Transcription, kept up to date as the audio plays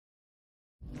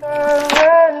Hi,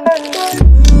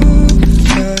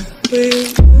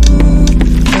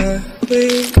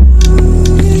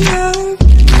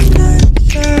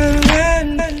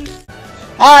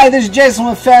 this is Jason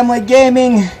with Family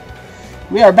Gaming.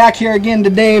 We are back here again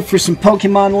today for some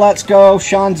Pokemon Let's Go.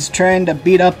 Sean's trying to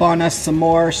beat up on us some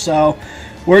more, so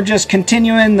we're just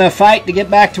continuing the fight to get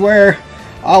back to where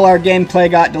all our gameplay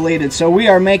got deleted. So we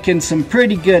are making some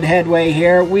pretty good headway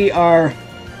here. We are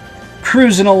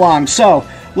cruising along. So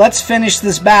let's finish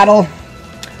this battle.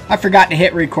 I forgot to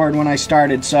hit record when I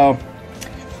started, so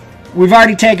we've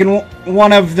already taken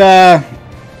one of the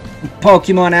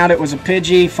Pokemon out. It was a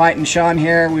Pidgey fighting Sean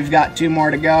here. We've got 2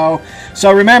 more to go.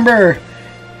 So remember,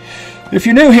 if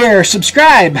you're new here,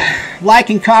 subscribe, like,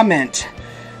 and comment,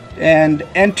 and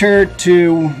enter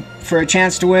for a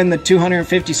chance to win the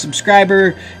 250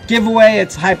 subscriber giveaway.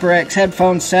 It's HyperX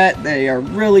headphone set. They are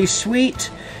really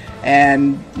sweet.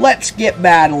 And let's get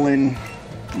battling.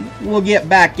 We'll get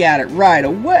back at it right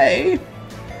away.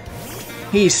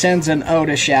 He sends an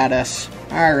Oddish at us.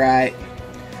 Alright.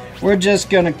 We're just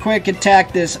gonna quick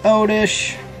attack this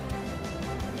Oddish.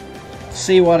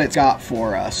 See what it's got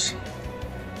for us.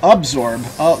 Absorb.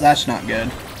 Oh, that's not good.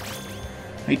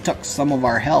 He took some of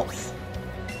our health.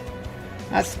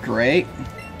 That's great.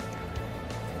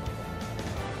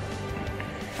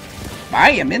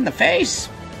 Bam! In the face!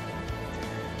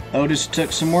 Oddish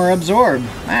took some more Absorb.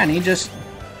 Man, he just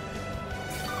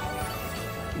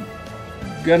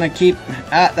gonna keep...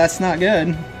 Ah, that's not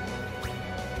good.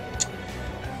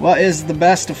 What is the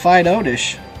best to fight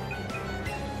Oddish?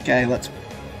 Okay, let's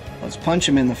punch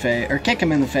him in the face, or kick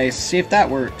him in the face, see if that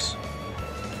works.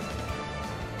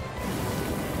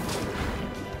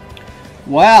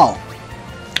 Well,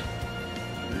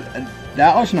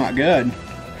 that was not good.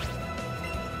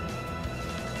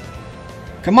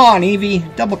 Come on,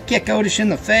 Eevee, double kick Oddish in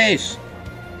the face.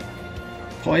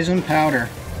 Poison powder.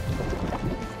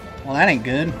 Well, that ain't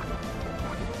good.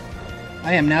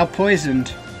 I am now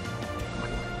poisoned.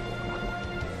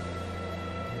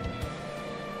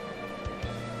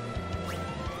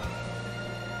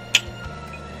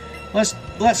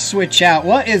 Let's switch out.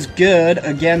 What is good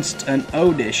against an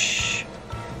Oddish?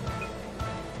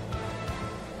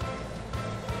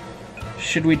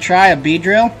 Should we try a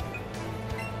Beedrill?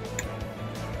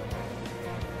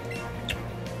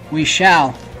 We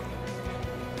shall.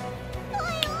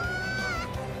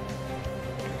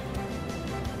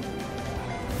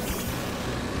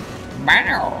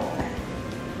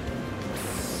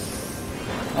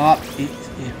 Oh,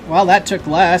 well, that took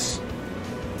less.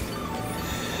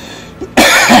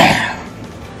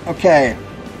 Okay.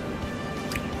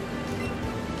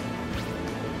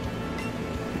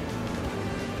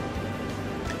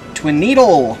 Twin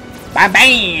Needle.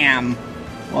 Bam!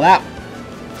 Well, that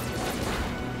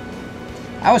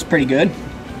was pretty good.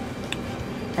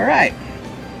 Alright.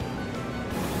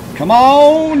 Come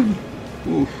on!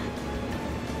 Oof.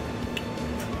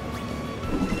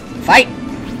 Fight!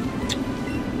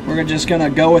 We're just gonna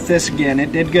go with this again.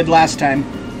 It did good last time.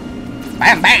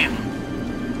 Bam, bam!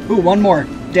 Ooh, one more.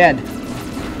 Dead.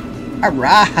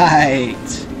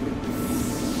 Alright.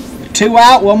 2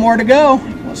 out, 1 more to go.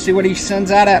 Let's see what he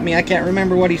sends out at me. I can't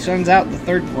remember what he sends out the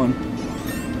 3rd one.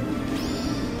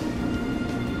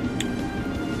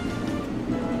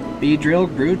 Beedrill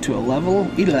grew to a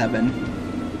level 11.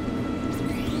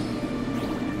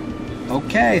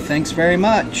 Okay, thanks very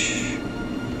much.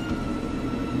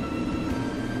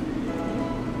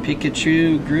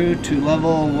 Pikachu grew to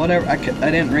level whatever. I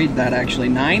didn't read that actually.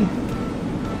 9?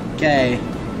 Okay.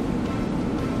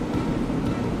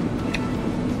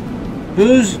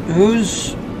 Who's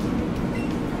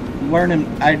learning?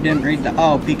 I didn't read the...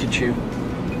 Oh, Pikachu.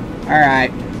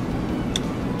 Alright.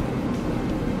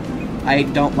 I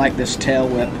don't like this tail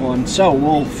whip one, so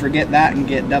we'll forget that and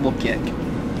get double kick.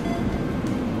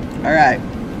 Alright.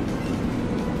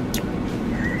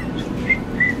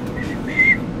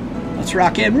 Let's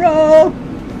rock and roll!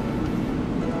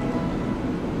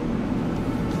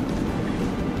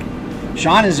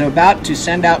 Sean is about to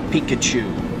send out Pikachu.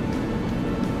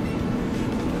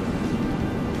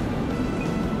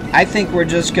 I think we're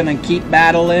just gonna keep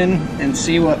battling and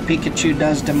see what Pikachu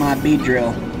does to my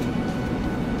Beedrill.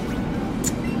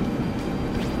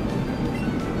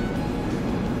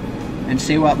 And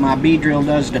see what my Beedrill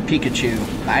does to Pikachu.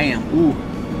 Bam. Ooh.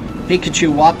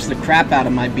 Pikachu whops the crap out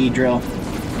of my Beedrill.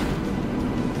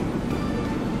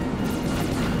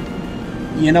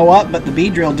 You know what? But the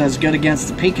Beedrill does good against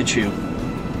the Pikachu.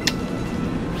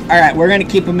 Alright, we're going to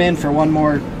keep him in for one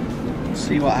more. Let's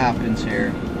see what happens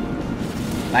here.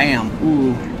 Bam.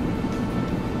 Ooh.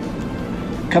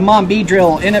 Come on,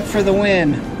 Beedrill. In it for the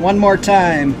win. One more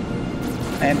time.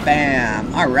 Bam,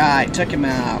 bam. Alright, took him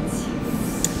out.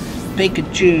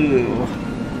 Pikachu.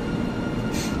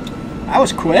 That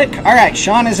was quick. Alright,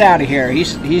 Sean is out of here.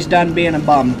 He's done being a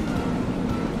bum.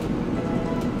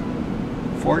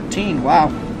 14,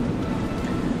 wow.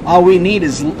 All we need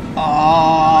is...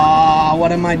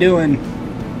 what am I doing?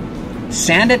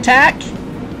 Sand attack?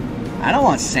 I don't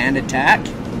want sand attack.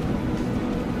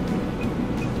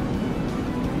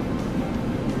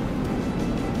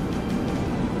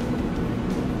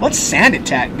 What's sand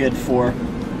attack good for?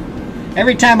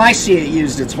 Every time I see it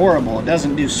used, it's horrible. It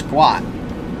doesn't do squat.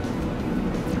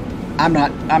 I'm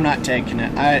not taking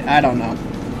it. I don't know.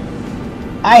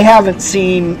 I haven't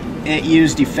seen it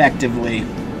used effectively.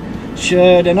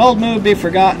 Should an old move be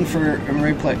forgotten for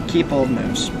replay? Keep old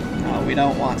moves. No, we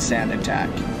don't want sand attack.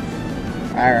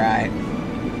 Alright.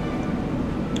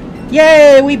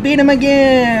 Yay! We beat him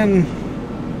again!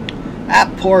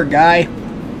 That poor guy.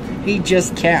 He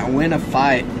just can't win a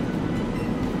fight.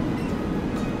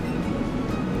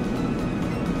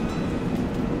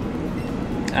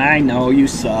 I know you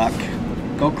suck.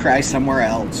 Go cry somewhere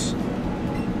else.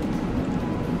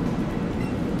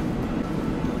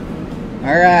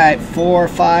 Alright, 4,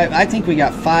 5. I think we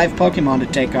got 5 Pokemon to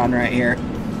take on right here.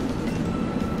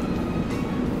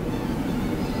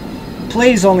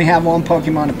 Please only have 1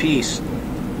 Pokemon apiece.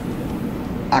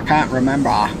 I can't remember.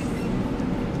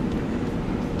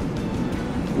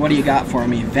 What do you got for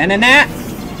me? Venonat?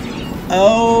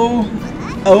 Oh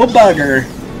bugger.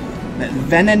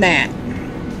 Venonat.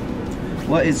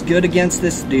 What is good against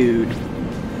this dude?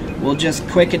 We'll just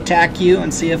quick attack you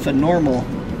and see if a normal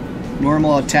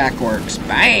attack works.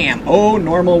 Bam! Oh,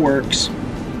 normal works.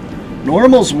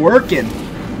 Normal's working.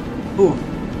 Ooh.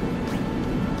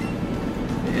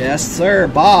 Yes, sir.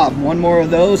 Bob, 1 more of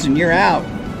those and you're out.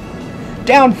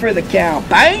 Down for the count.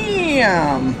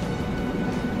 Bam!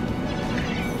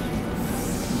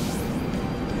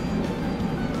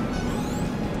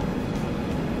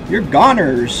 You're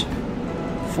goners.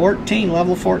 14,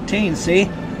 level 14, see?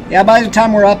 Yeah, by the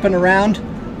time we're up and around,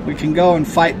 we can go and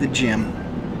fight the gym.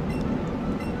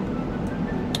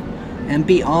 And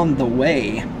be on the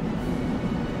way.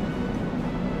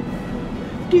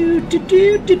 Do.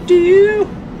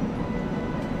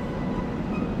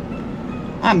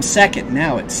 I'm second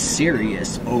now, it's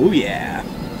Sirius. Oh yeah.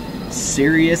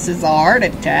 Sirius is a heart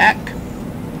attack.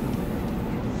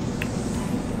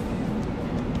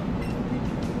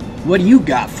 What do you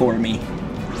got for me?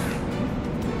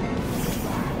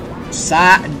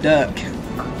 Psyduck.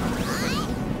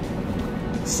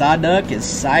 Psyduck is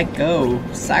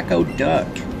Psycho Duck.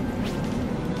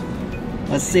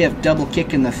 Let's see if double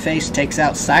kick in the face takes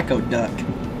out Psycho Duck.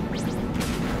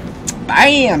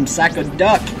 Bam! Psycho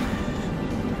Duck.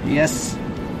 Yes.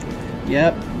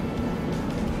 Yep.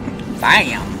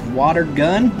 Bam! Water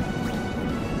gun.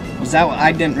 Was that what?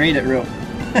 I didn't read it real.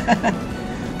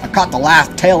 I caught the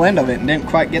last tail end of it and didn't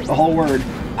quite get the whole word.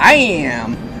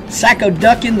 Bam! Psycho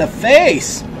Duck in the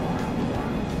face.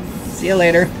 See you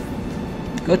later.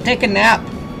 Go take a nap.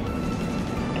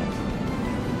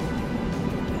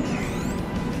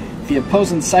 The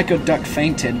opposing Psycho Duck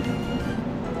fainted.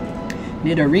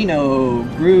 Nidorino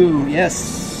grew.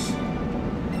 Yes.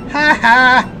 Ha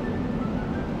ha!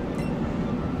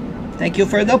 Thank you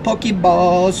for the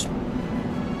Pokeballs.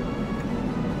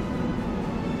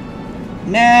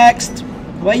 Next.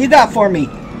 What you got for me?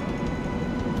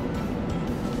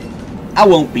 I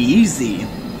won't be easy.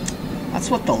 That's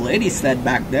what the lady said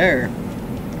back there.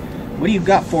 What do you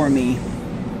got for me?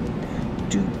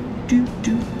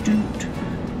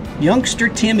 Youngster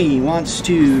Timmy wants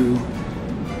to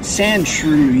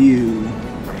Sandshrew you.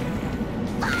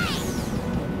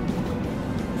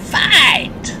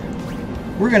 Fight!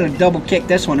 We're gonna double kick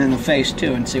this one in the face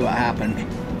too and see what happens.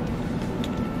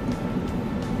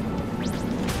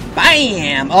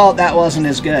 Bam! Oh, that wasn't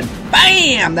as good.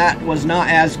 Bam! That was not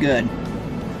as good.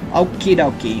 Okie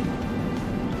dokie.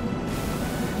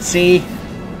 See?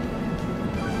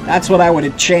 That's what I would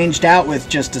have changed out with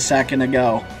just a second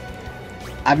ago.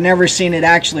 I've never seen it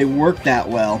actually work that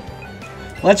well.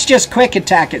 Let's just quick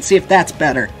attack it, see if that's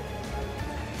better.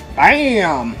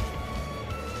 Bam!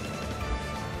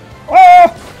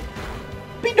 Oh!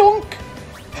 Be-donk!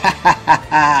 Ha ha ha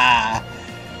ha!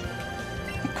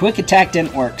 Quick attack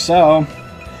didn't work, so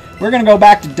we're going to go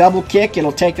back to double kick.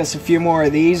 It'll take us a few more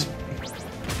of these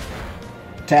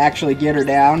to actually get her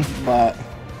down, but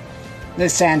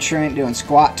this Sandshrew ain't doing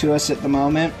squat to us at the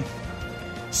moment.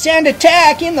 Sand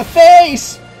attack in the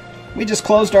face! We just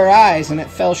closed our eyes and it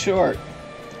fell short.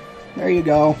 There you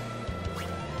go.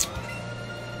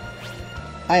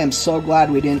 I am so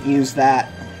glad we didn't use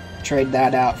that. Trade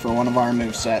that out for one of our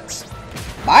movesets.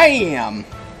 Bam!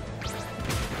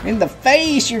 In the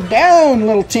face, you're down,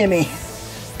 little Timmy.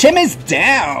 Timmy's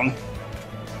down.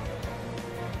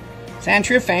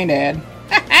 Sandshrew fainted.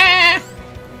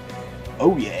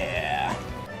 Oh yeah.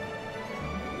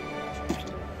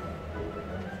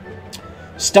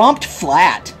 Stomped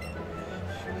flat.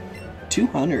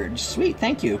 200. Sweet,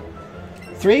 thank you.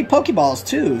 3 Pokeballs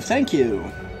too. Thank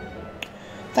you.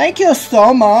 Thank you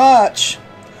so much.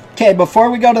 Okay, before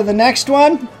we go to the next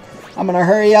one, I'm going to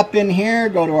hurry up in here,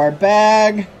 go to our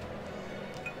bag,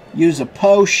 use a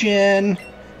potion.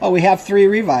 Oh, we have 3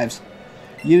 revives.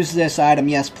 Use this item,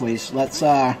 yes please. Let's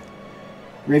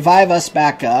revive us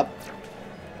back up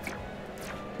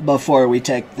before we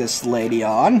take this lady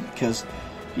on, because,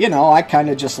 you know, I kind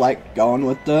of just like going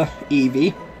with the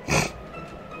Eevee.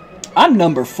 I'm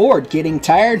number 4, getting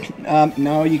tired.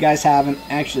 No, you guys haven't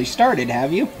actually started,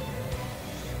 have you?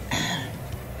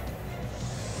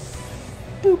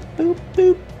 Boop, boop,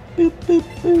 boop, boop, boop,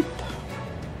 boop.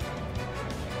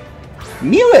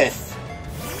 Mewith!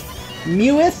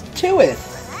 Mewith Tewith.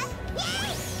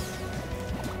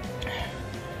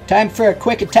 Time for a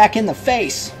quick attack in the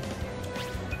face.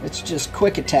 Let's just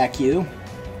quick attack you.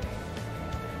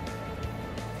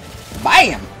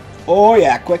 Bam! Oh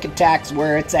yeah, quick attack's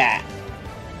where it's at.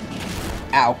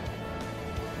 Ow.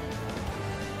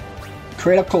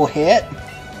 Critical hit.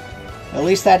 At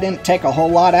least that didn't take a whole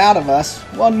lot out of us.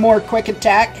 One more quick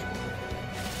attack.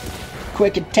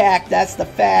 Quick attack, that's the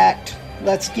fact.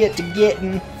 Let's get to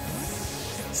getting.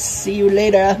 See you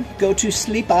later. Go to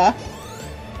sleeper.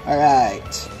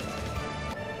 Alright.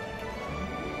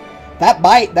 That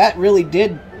bite, that really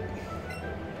did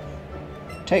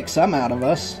take some out of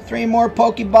us. 3 more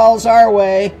Pokeballs our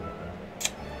way.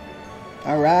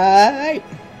 Alright.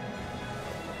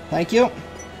 Thank you.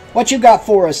 What you got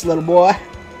for us, little boy?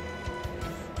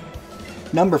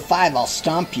 Number 5, I'll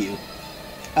stomp you.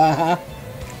 Uh-huh.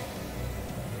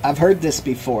 I've heard this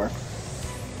before.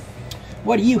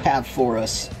 What do you have for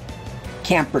us,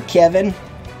 Camper Kevin?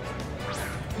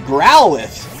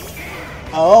 Growlithe.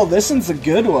 Oh, this one's a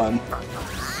good one.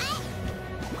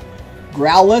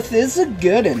 Growlithe is a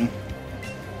good one.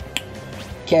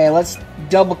 Okay, let's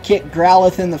double kick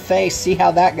Growlithe in the face. See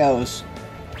how that goes.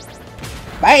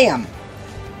 Bam!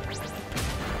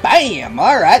 Bam!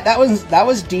 Alright, that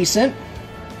was decent.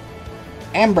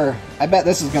 Ember, I bet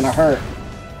this is gonna hurt.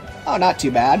 Oh, not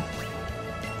too bad.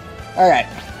 Alright.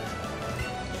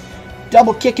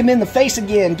 Double kick him in the face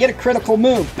again. Get a critical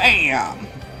move. Bam!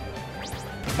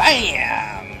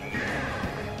 Bam!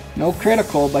 No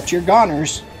critical, but you're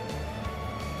goners.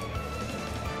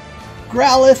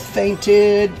 Growlithe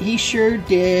fainted. He sure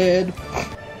did.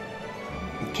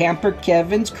 Camper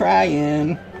Kevin's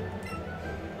crying.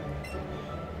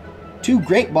 2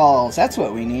 Great Balls. That's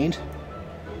what we need.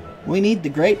 We need the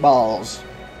Great Balls.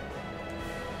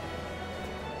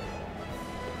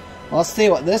 Well, let's see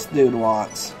what this dude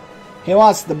wants. He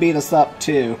wants to beat us up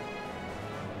too.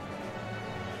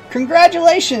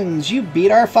 Congratulations! You beat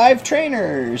our 5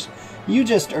 trainers! You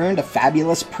just earned a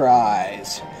fabulous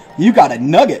prize. You got a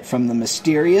nugget from the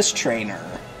mysterious trainer.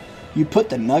 You put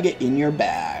the nugget in your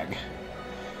bag.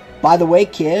 By the way,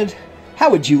 kid, how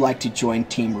would you like to join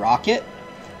Team Rocket?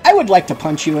 I would like to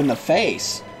punch you in the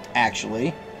face,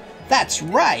 actually. That's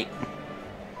right!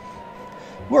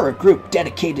 We're a group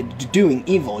dedicated to doing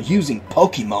evil using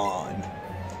Pokemon.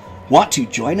 Want to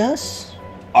join us?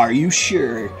 Are you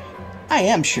sure? I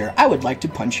am sure. I would like to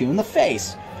punch you in the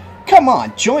face. Come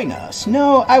on, join us.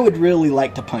 No, I would really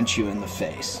like to punch you in the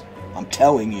face. I'm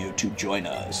telling you to join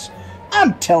us.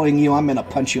 I'm telling you I'm gonna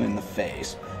punch you in the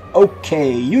face.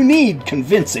 Okay, you need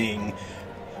convincing.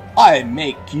 I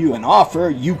make you an offer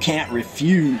you can't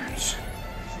refuse.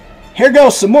 Here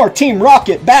goes some more Team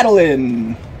Rocket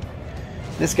battling.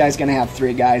 This guy's gonna have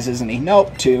 3 guys, isn't he?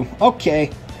 Nope, 2. Okay.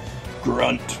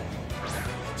 Grunt.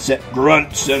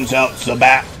 Grunt sends out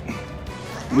Zubat.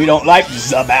 We don't like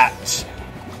Zubats.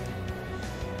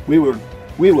 We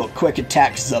will quick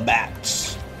attack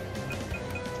Zubats.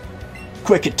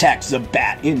 Quick attack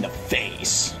Zubat in the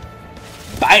face.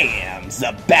 Bam!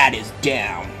 Zubat is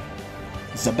down.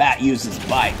 Zubat uses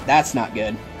Bite. That's not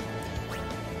good.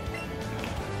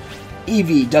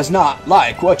 Eevee does not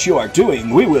like what you are doing.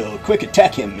 We will quick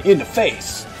attack him in the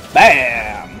face.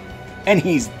 Bam! And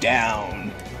he's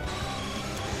down.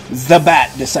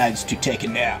 Zubat decides to take a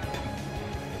nap.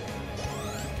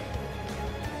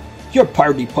 Your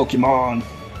party Pokemon.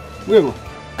 We're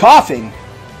coughing.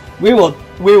 We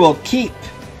will keep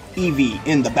Eevee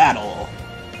in the battle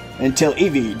until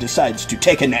Eevee decides to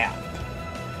take a nap.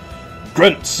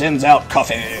 Grunt sends out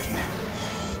coughing.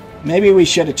 Maybe we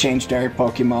should have changed our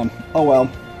Pokemon. Oh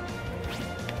well.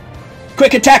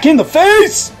 Quick attack in the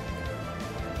face!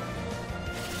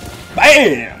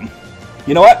 Bam!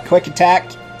 You know what? Quick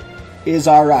attack is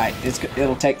alright.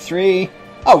 It'll take 3.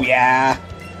 Oh yeah!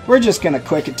 We're just gonna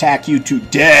quick attack you to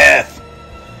death!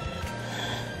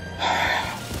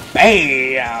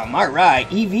 Bam! Alright,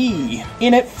 EV.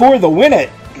 In it for the win it!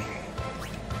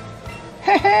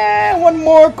 Haha! One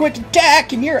more quick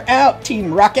attack and you're out,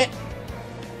 Team Rocket!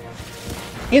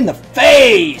 In the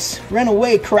face! Run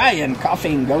away crying,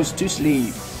 coughing, goes to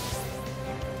sleep.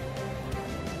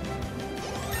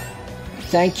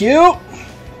 Thank you!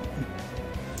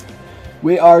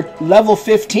 We are level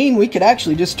 15. We could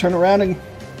actually just turn around and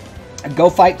go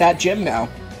fight that gym now.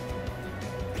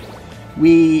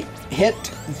 We hit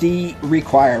the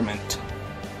requirement.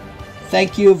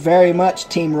 Thank you very much,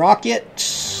 Team Rocket.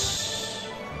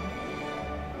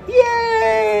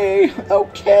 Yay!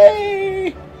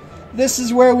 Okay! This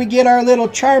is where we get our little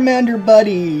Charmander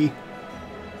buddy.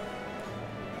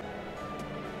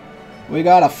 We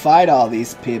gotta fight all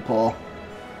these people.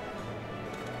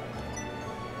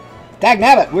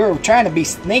 Dagnabbit, we were trying to be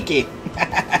sneaky.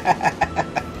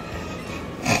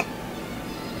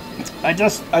 I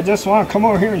just want to come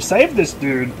over here and save this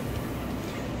dude.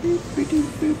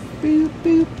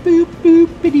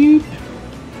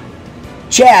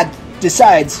 Chad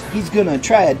decides he's gonna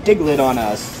try a Diglett on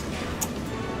us.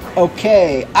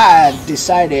 Okay, I've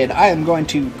decided I am going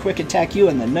to quick attack you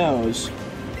in the nose.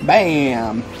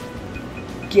 Bam!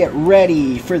 Get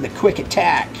ready for the quick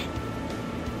attack.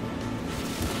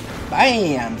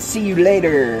 Bam! See you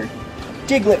later.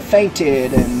 Diglett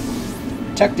fainted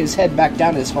and tucked his head back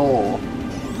down his hole.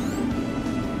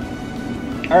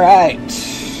 Alright.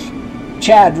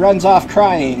 Chad runs off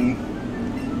crying.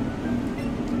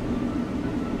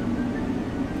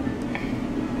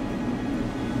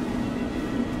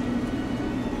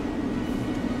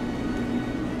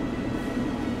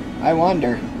 I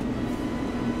wonder.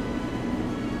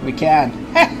 We can.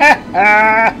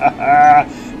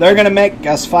 They're gonna make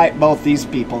us fight both these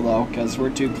people though, because we're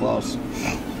too close.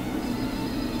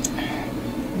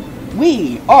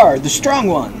 We are the strong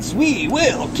ones. We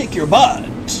will kick your butt.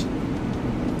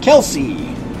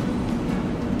 Kelsey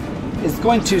is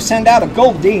going to send out a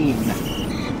Goldeen.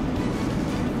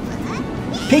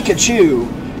 Pikachu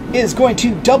is going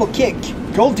to double kick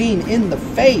Goldeen in the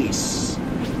face.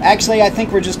 Actually, I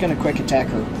think we're just going to quick attack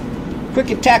her.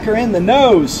 Quick attack her in the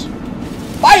nose.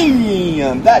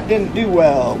 Bam! That didn't do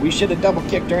well. We should have double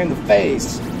kicked her in the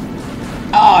face.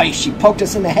 Ah, she poked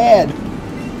us in the head.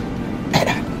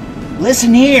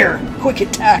 Listen here. Quick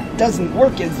attack doesn't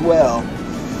work as well.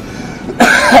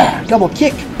 Double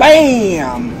kick.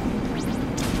 Bam!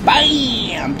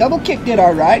 Bam! Double kick did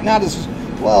alright. Not as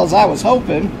well as I was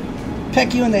hoping.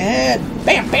 Peck you in the head.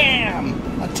 Bam! Bam!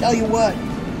 I'll tell you what.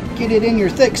 Get it in your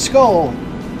thick skull.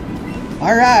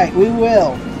 Alright, we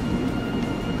will.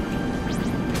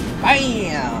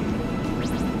 Bam!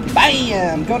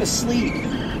 Bam! Go to sleep.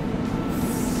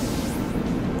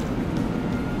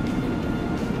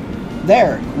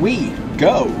 There we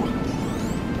go.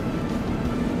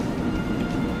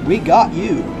 We got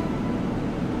you.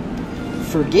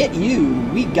 Forget you.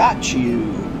 We got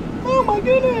you. Oh my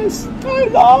goodness. I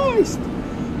lost.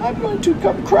 I'm going to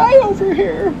come cry over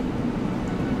here.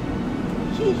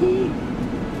 Hee hee.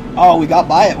 Oh, we got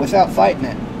by it without fighting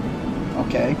it.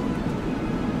 Okay.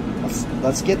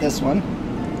 Let's get this one.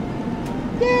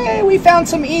 Yay, we found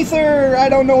some ether. I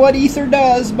don't know what ether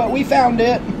does, but we found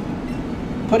it.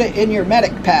 Put it in your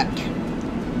medic pack.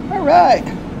 Alright.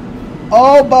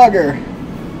 Oh, bugger.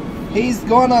 He's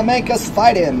gonna make us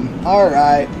fight him.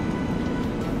 Alright.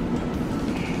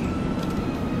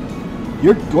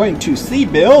 You're going to see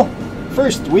Bill?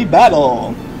 First we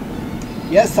battle.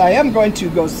 Yes, I am going to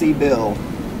go see Bill.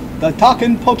 The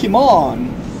talking Pokemon.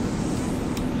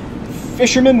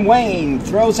 Fisherman Wayne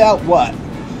throws out what?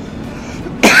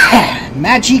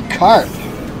 Magikarp.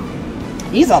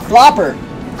 He's a flopper.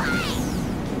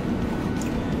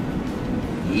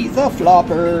 He's a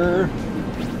flopper.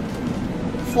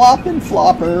 Floppin'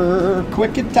 flopper.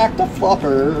 Quick attack the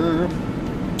flopper.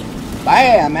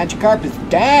 Bam! Magikarp is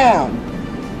down.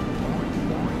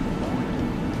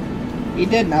 He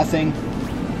did nothing.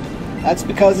 That's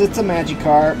because it's a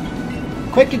Magikarp.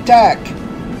 Quick attack.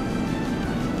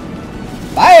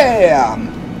 Bam!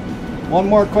 One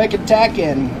more quick attack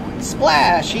and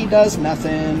splash. He does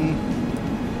nothing.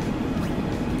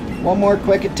 One more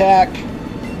quick attack.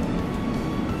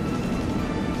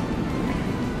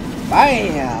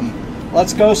 Bam!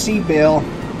 Let's go see Bill.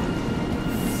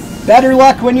 Better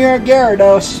luck when you're a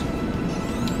Gyarados.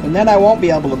 And then I won't be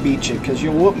able to beat you because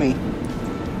you'll whoop me.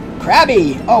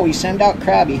 Krabby! Oh, we send out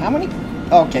Krabby. How many?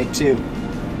 Okay, 2.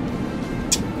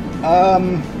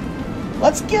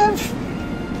 Let's give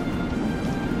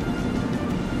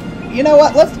You know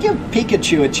what? Let's give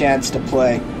Pikachu a chance to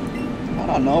play. I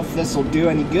don't know if this will do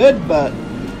any good, but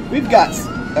we've got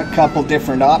a couple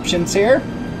different options here.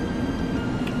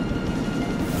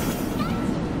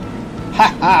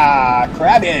 Ha ha!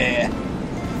 Krabby!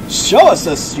 Show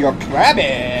us your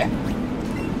Krabby!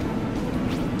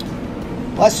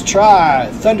 Let's try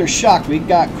Thunder Shock. We've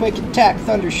got Quick Attack,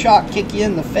 Thunder Shock, kick you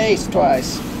in the face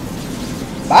twice.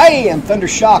 Bam! Thunder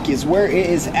Shock is where it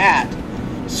is at.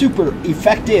 Super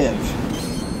effective.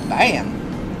 Bam!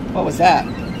 What was that?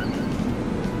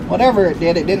 Whatever it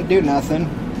did, it didn't do nothing.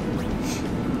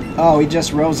 Oh, he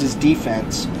just rose his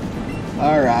defense.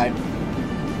 Alright.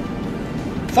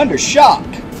 Thunder Shock!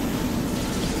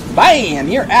 Bam!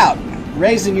 You're out.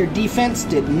 Raising your defense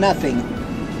did nothing.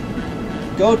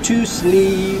 Go to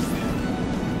sleep.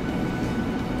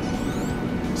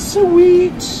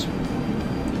 Sweet.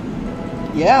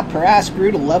 Yeah, Paras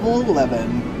grew to level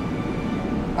 11.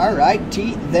 Alright,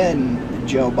 then,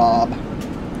 Joe Bob.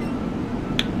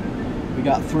 We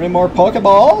got 3 more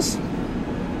Pokeballs.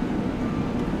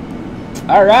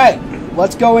 Alright,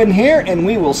 let's go in here and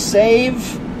we will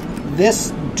save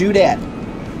this dudette.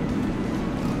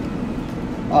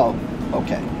 Oh,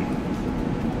 okay.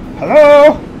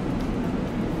 Hello?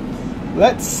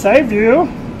 Let's save you.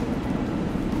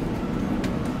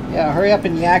 Yeah, hurry up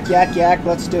and yak, yak, yak.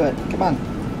 Let's do it. Come on.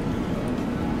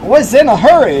 I was in a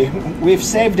hurry. We've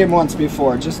saved him once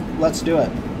before. Just let's do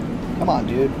it. Come on,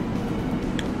 dude.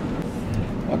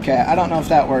 Okay, I don't know if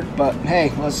that worked, but hey,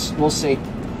 we'll see.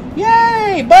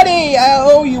 Yay, buddy! I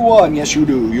owe you one. Yes, you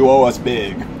do. You owe us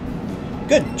big.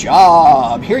 Good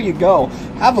job. Here you go.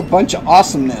 Have a bunch of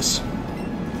awesomeness.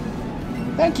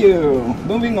 Thank you.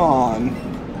 Moving on.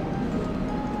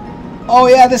 Oh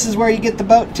yeah, this is where you get the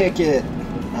boat ticket.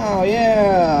 Oh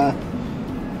yeah.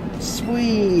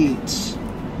 Sweet.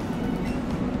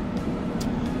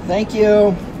 Thank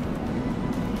you.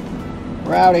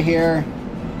 We're out of here.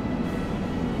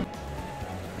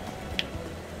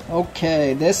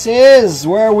 Okay, this is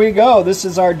where we go. This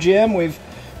is our gym.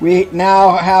 We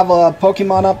now have a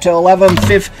Pokemon up to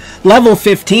level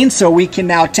 15, so we can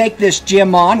now take this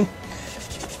gym on.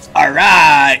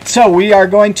 Alright, so we are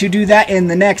going to do that in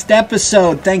the next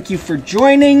episode. Thank you for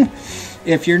joining.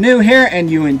 If you're new here and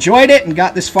you enjoyed it and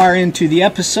got this far into the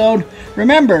episode,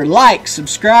 remember, like,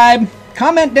 subscribe,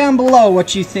 comment down below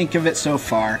what you think of it so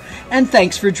far. And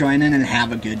thanks for joining and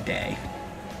have a good day.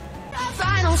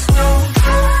 Final snow.